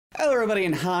Hello everybody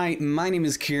and hi, my name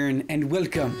is Kieran and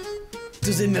welcome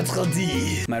to the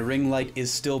Maitre. My ring light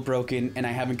is still broken and I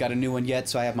haven't got a new one yet,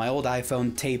 so I have my old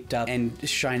iPhone taped up and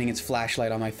shining its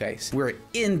flashlight on my face. We're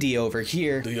indie over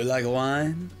here. Do you like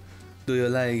wine? Do you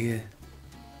like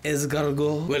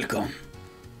escargot? Welcome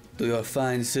to your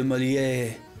fine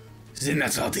sommelier, the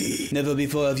Maitre. Never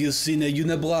before have you seen a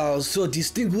unibrow so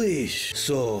distinguished,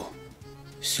 so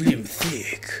slim,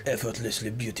 thick,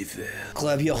 effortlessly beautiful.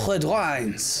 Grab your red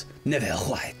wines, never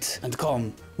white, and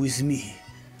come with me,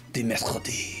 the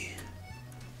Maitre.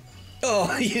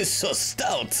 Oh, he is so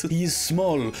stout. He is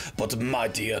small, but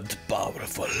mighty and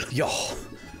powerful. Yo.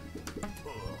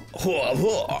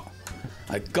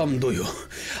 I come to you.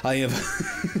 I am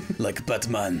like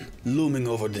Batman, looming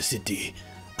over the city.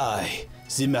 I,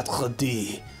 the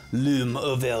Maitre, loom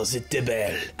over the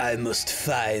table. I must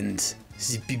find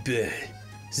the people,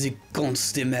 the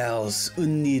customers who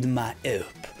need my help,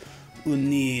 who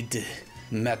need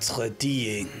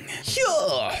Maitre-ing.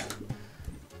 Yeah.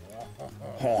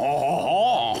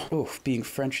 Oof, being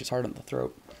French is hard on the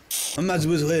throat.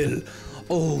 Mademoiselle,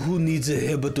 oh, who needs a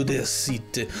help to their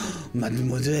seat?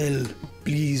 Mademoiselle,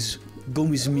 please, go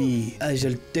with me. I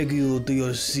shall take you to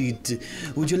your seat.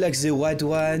 Would you like the white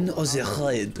wine or the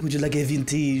red? Would you like a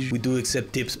vintage? We do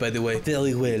accept tips, by the way.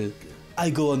 Very well. I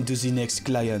go on to the next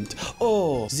client.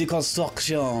 Oh, the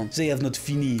construction. They have not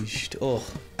finished. Oh,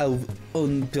 how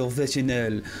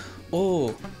unprofessional.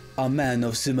 Oh, a man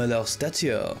of similar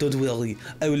stature. Don't worry,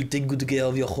 I will take good care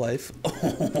of your wife.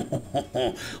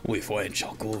 We French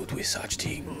are good with such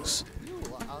things.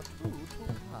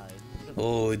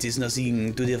 Oh, it is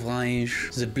nothing to the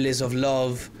French. The place of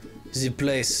love, the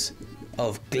place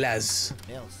of glass.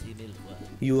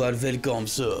 You are welcome,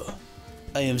 sir.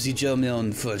 I am the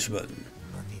German Frenchman.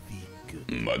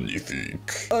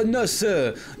 Magnifique. Oh no,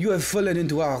 sir. You have fallen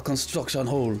into our construction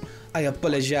hole. I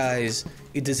apologize.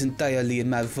 It is entirely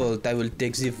my fault. I will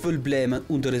take the full blame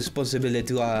and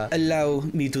responsibility. Allow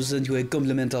me to send you a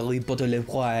complimentary bottle of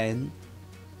wine.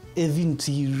 A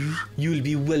vintage. You will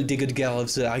be well taken care of,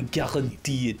 sir. I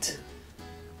guarantee it.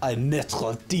 I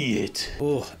Maitre it.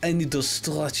 Oh, I need to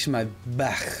stretch my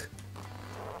back.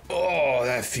 Oh,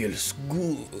 that feels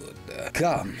good.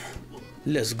 Come,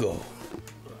 let's go.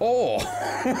 Oh,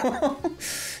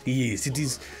 yes,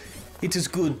 it is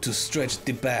good to stretch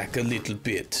the back a little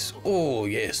bit. Oh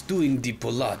yes, doing the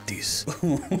Pilates.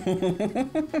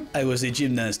 I was a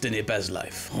gymnast in a past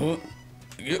life. Huh?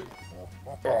 Yep.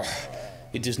 Oh,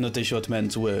 it is not a short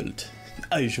man's world.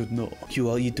 I should know. You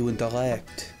are here to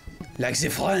interact. Like the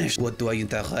French. What do I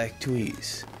interact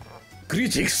with?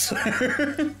 Critics.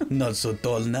 Not so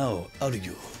tall now, are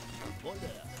you?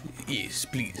 Yes,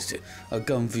 please,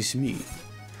 come with me.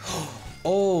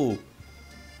 Oh,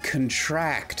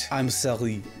 contract. I'm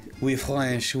sorry. We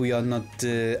French, we are not,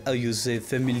 how you say,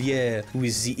 familiar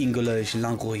with the English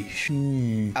language.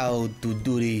 How to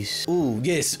do this? Oh,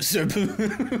 yes, sir.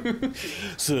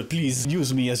 Sir, please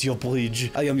use me as your bridge.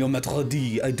 I am your Maitre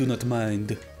D. I do not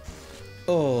mind.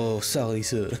 Oh, sorry,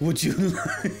 sir. Would you...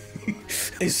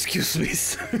 Excuse me,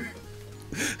 sir.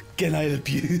 Can I help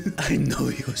you? I know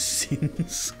your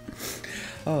sins.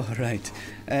 All right,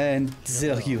 and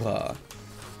there you are.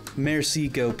 Merci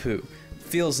beaucoup.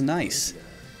 Feels nice.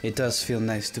 It does feel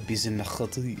nice to be the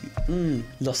Maitre.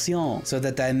 Lotion, so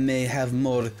that I may have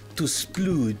more to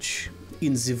splooge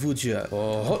in the future.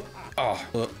 Oh,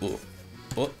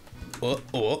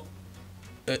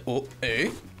 there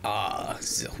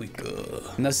we go.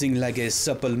 Nothing like a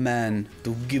supple man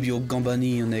to give you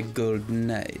company on a cold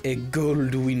night. A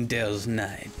cold winter's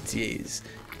night, yes.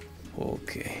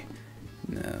 Okay.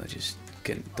 No, just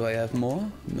do I have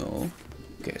more? No.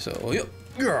 Okay, so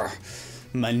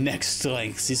my neck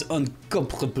strength is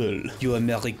incomparable. You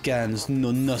Americans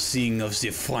know nothing of the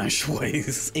French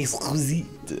ways.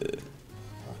 Exquisite.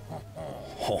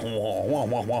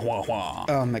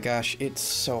 Oh my gosh, it's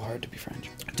so hard to be French.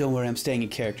 Don't worry, I'm staying in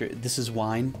character. This is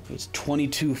wine. It's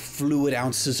 22 fluid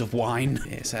ounces of wine.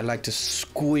 Yes, I like to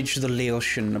squidge the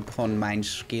lotion upon my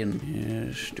skin.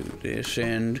 Yes, do this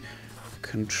and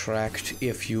contract,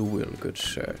 if you will, good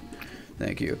sir.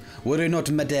 Thank you. Worry not,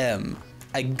 madame.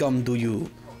 I come to you.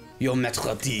 Your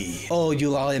Maitre D. Oh,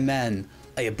 you are a man.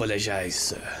 I apologize,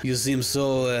 sir. You seem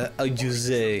so, how do you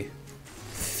say,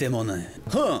 feminine.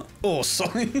 Huh? Oh,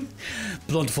 sorry.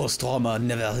 Blunt force trauma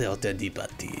never hurt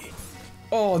anybody.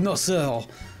 Oh, no, sir.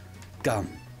 Come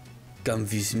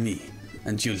with me,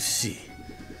 and you'll see.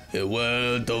 A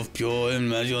world of pure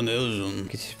imagination.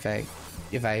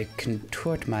 If I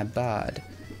contort my bod,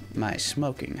 my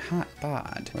smoking hot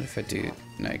bod. What if I do,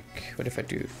 like, what if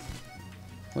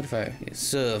I,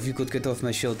 sir, if you could get off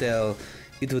my shoulder,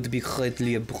 It would be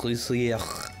greatly appreciated.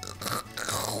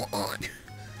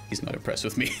 He's not impressed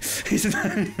with me. He's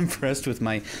not impressed with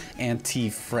my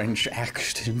anti-French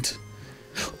accent.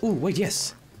 Oh, wait,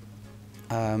 yes.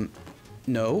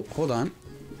 No, hold on.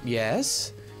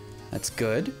 Yes. That's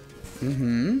good.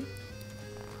 Mm-hmm.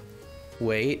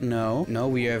 Wait, no. No,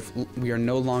 we are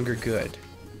no longer good.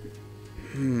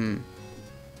 Hmm.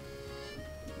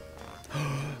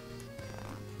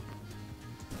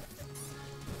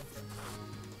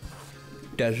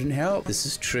 Doesn't help. This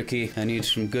is tricky. I need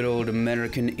some good old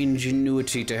American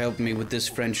ingenuity to help me with this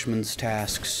Frenchman's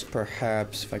tasks.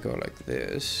 Perhaps if I go like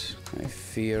this. I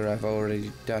fear I've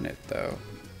already done it, though.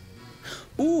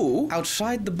 Ooh,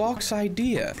 outside the box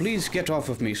idea. Please get off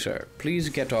of me, sir. Please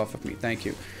get off of me. Thank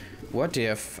you. What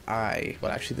if I...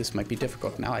 Well, actually, this might be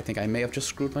difficult now. I think I may have just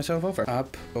screwed myself over.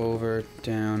 Up, over,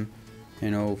 down,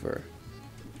 and over.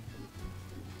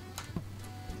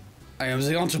 I am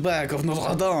the hunchback of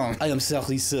Notre Dame. I am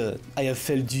sorry, sir. I have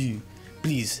failed you.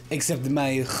 Please, accept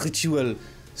my ritual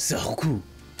sarku.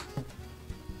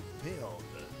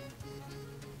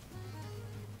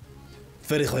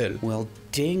 Very well. Well,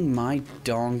 ding my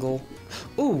dongle.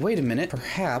 Oh, wait a minute.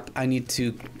 Perhaps I need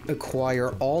to acquire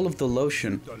all of the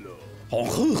lotion.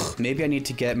 Maybe I need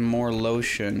to get more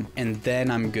lotion, and then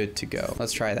I'm good to go.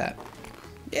 Let's try that.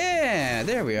 Yeah,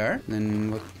 there we are.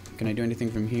 Then what, can I do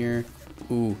anything from here?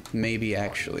 Ooh, maybe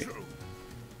actually.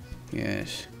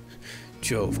 Yes.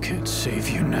 Jove can't save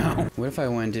you now. What if I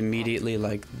went immediately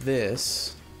like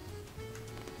this?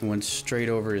 And went straight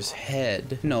over his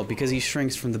head? No, because he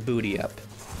shrinks from the booty up.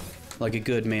 Like a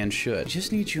good man should.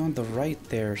 Just need you on the right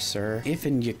there, sir. If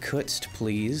and you couldst,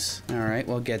 please. Alright,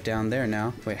 well, get down there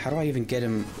now. Wait, how do I even get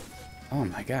him? Oh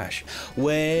my gosh.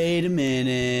 Wait a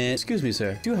minute. Excuse me,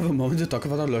 sir. Do you have a moment to talk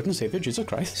about our Lord and Savior, Jesus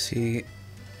Christ? See,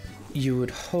 you would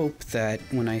hope that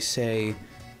when I say,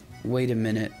 wait a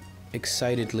minute,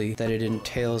 excitedly, that it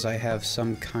entails I have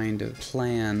some kind of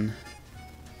plan.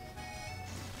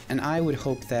 And I would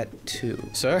hope that too.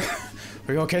 Sir?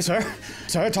 Are you okay, sir?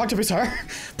 Sir, talk to me, sir.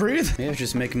 Breathe. Maybe I'll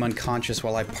just make him unconscious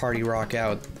while I party rock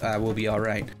out. We'll be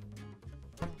alright.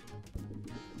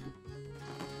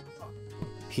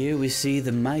 Here we see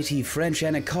the mighty French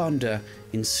anaconda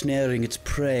ensnaring its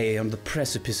prey on the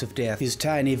precipice of death. His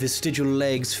tiny vestigial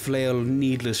legs flail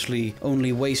needlessly,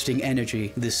 only wasting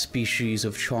energy. This species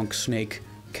of chonk snake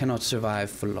cannot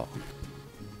survive for long.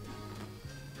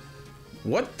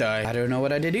 What the? I don't know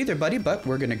what I did either, buddy, but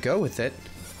we're gonna go with it.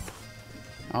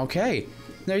 Okay,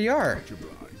 there you are.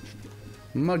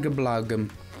 Muggablogum.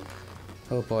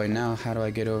 Oh boy, now how do I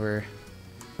get over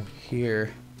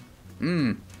here?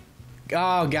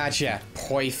 Oh, gotcha.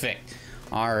 Perfect.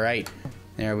 Alright,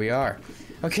 there we are.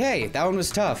 Okay, that one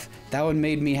was tough. That one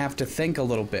made me have to think a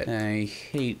little bit. I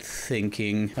hate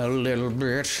thinking a little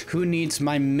bit. Who needs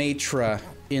my Maitre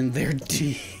in their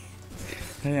D?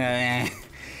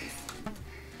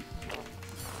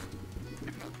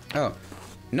 Oh,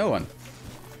 no one.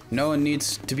 No one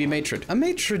needs to be matred. A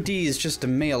maitre d' is just a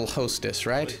male hostess,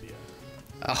 right?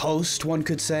 A host, one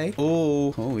could say.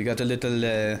 Oh, we got a little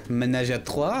ménage à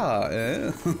trois.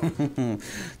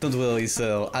 Don't worry,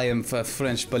 sir. I am a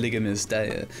French polygamist.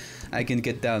 I can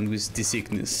get down with the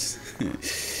sickness.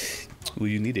 Well,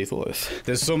 you need a fourth.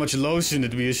 There's so much lotion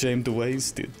it'd be a shame to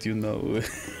waste it, you know.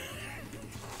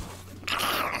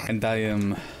 And I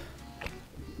am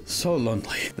so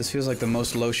lonely. This feels like the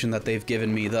most lotion that they've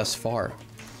given me thus far.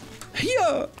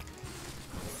 Yeah.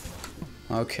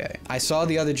 Okay. I saw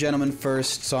the other gentleman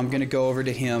first, so I'm gonna go over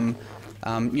to him.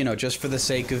 You know, just for the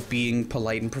sake of being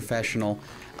polite and professional.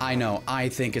 I know, I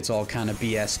think it's all kind of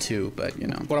BS too, but you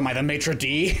know. What am I, the maitre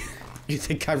d'? You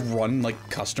think I run like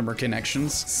customer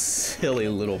connections? Silly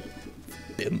little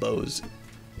bimbos.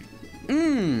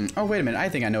 Oh, wait a minute. I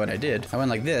think I know what I did. I went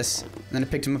like this, and then I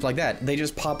picked him up like that. They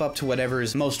just pop up to whatever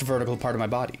is most vertical part of my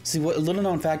body. See, what a little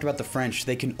known fact about the French,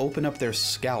 they can open up their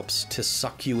scalps to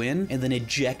suck you in and then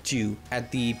eject you at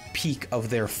the peak of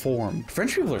their form.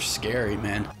 French people are scary,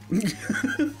 man.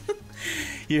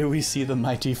 Here we see the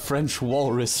mighty French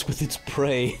walrus with its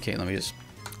prey. Okay, let me just...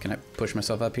 Can I push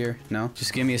myself up here? No?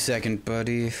 Just give me a second,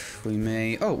 buddy. We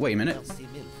may... Oh, wait a minute.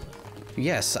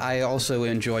 Yes, I also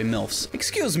enjoy MILFs.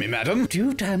 Excuse me, madam. Do you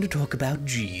have time to talk about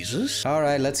Jesus?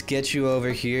 Alright, let's get you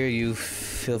over here, you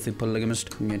filthy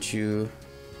polygamist. Get you...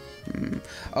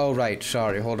 Oh, right,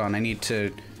 sorry, hold on. I need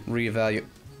to reevaluate.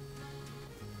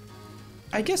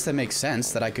 I guess that makes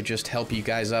sense that I could just help you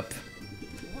guys up.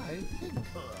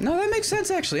 No, that makes sense,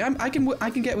 actually. I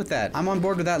can get with that. I'm on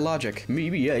board with that logic.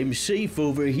 Maybe I'm safe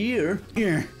over here.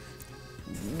 Yeah.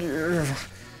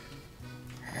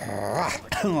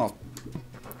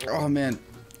 Oh, man.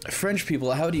 French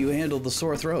people, how do you handle the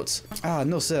sore throats? Ah,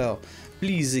 no, sir.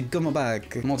 Please, come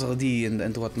back. Maitre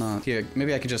and whatnot. Here,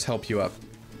 maybe I can just help you up.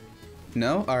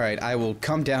 No? Alright, I will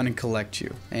come down and collect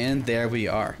you. And there we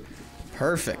are.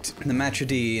 Perfect. The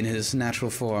Maitre in his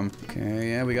natural form.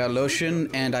 Okay, yeah, we got lotion,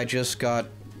 and I just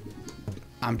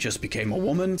became a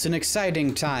woman. It's an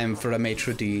exciting time for a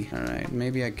Maitre d'. Alright,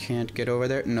 maybe I can't get over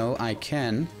there. No, I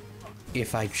can.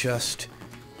 If I just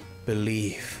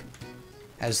believe.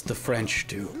 As the French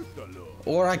do.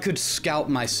 Or I could scalp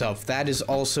myself. That is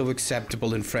also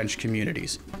acceptable in French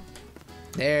communities.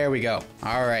 There we go.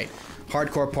 Alright.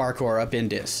 Hardcore parkour up in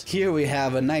this. Here we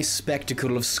have a nice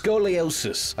spectacle of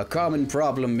scoliosis. A common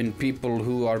problem in people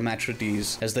who are Maitre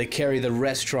d's as they carry the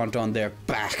restaurant on their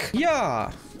back.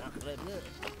 Yeah!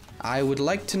 I would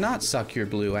like to not suck your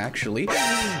blue, actually.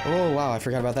 Oh, wow, I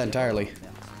forgot about that entirely.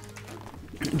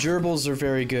 Gerbils are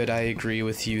very good, I agree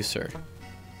with you, sir.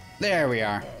 There we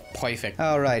are. Perfect.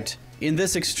 Alright. In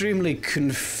this extremely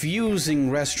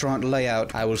confusing restaurant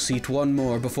layout, I will seat one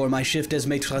more before my shift as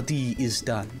Maitre d' is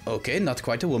done. Okay, not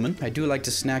quite a woman. I do like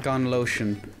to snack on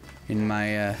lotion in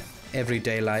my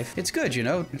everyday life. It's good, you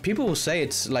know? People will say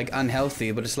it's like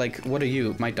unhealthy, but it's like, what are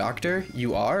you? My doctor?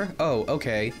 You are? Oh,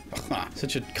 okay.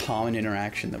 Such a common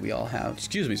interaction that we all have.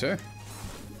 Excuse me, sir.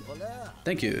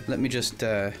 Thank you. Let me just,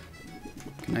 can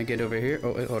I get over here?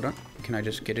 Oh, wait, hold on. Can I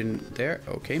just get in there?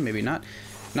 Okay, maybe not.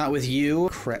 Not with you,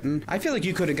 cretin. I feel like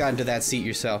you could have gotten to that seat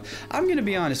yourself. I'm gonna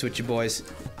be honest with you boys.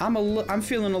 I'm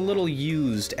feeling a little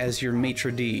used as your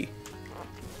Maitre d'.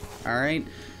 Alright?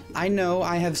 I know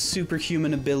I have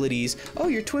superhuman abilities. Oh,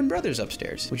 your twin brother's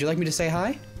upstairs. Would you like me to say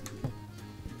hi?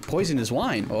 Poisonous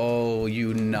wine. Oh,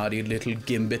 you naughty little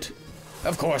gimbit.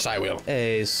 Of course I will.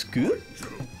 A scoot?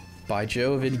 By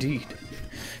Jove, indeed.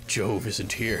 Jove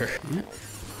isn't here. Yeah.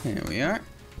 There we are.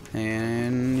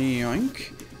 And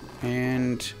yoink.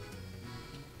 And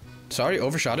sorry,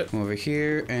 overshot it. Over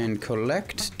here and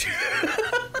collect.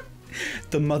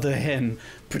 The mother hen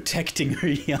protecting her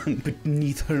young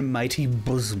beneath her mighty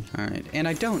bosom. All right, and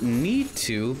I don't need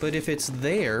to, but if it's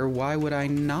there, why would I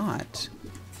not?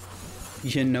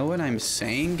 You know what I'm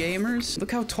saying, gamers?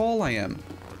 Look how tall I am.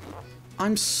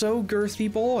 I'm so girthy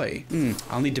boy.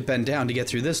 I'll need to bend down to get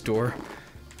through this door.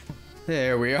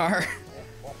 There we are.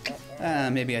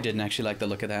 Maybe I didn't actually like the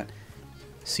look of that.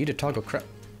 See to toggle crap.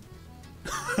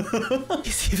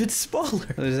 It's even smaller.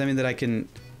 Does that mean that I can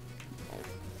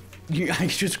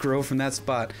just grow from that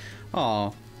spot?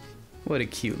 Aw, what a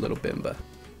cute little bimba.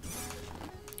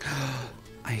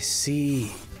 I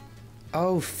see.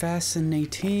 Oh,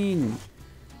 fascinating.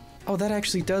 Oh, that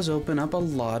actually does open up a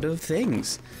lot of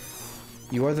things.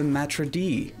 You are the Maitre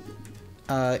d'.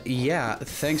 Yeah,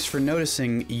 thanks for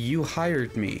noticing. You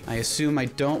hired me. I assume I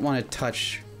don't want to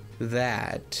touch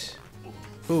that.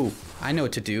 Ooh, I know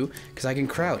what to do, because I can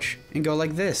crouch and go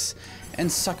like this and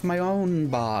suck my own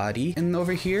body and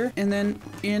over here and then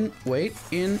in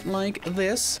like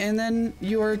this and then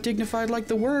you are dignified like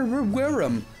the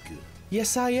worm.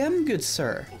 Yes, I am, good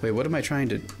sir. Wait, what am I trying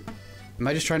to... Am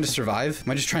I just trying to survive?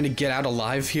 Am I just trying to get out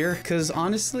alive here? Because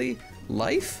honestly,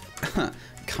 life?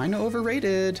 Kind of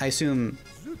overrated. I assume...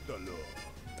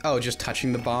 Oh, just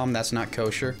touching the bomb, that's not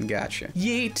kosher? Gotcha.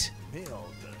 Yeet!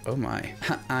 Oh my.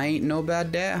 I ain't no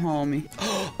bad dad, homie.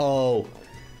 Oh.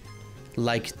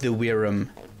 Like the Wirram.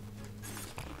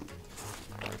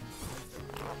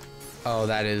 Oh,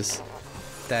 that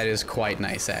is quite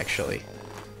nice, actually.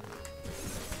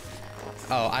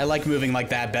 Oh, I like moving like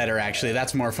that better, actually.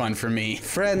 That's more fun for me.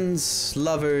 Friends,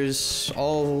 lovers,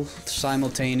 all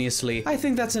simultaneously. I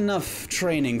think that's enough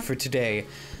training for today.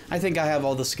 I think I have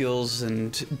all the skills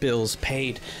and bills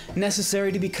paid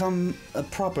necessary to become a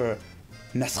proper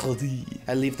Maitre d'.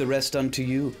 I leave the rest unto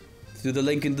you. Through the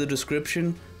link in the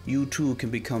description, you too can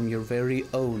become your very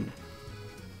own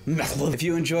Maitre. If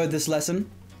you enjoyed this lesson,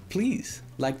 please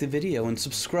like the video and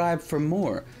subscribe for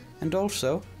more. And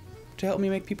also, to help me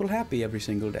make people happy every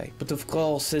single day. But of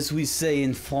course, as we say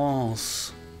in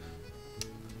France,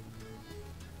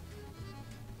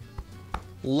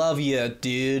 love ya,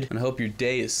 dude. And I hope your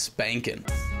day is spanking.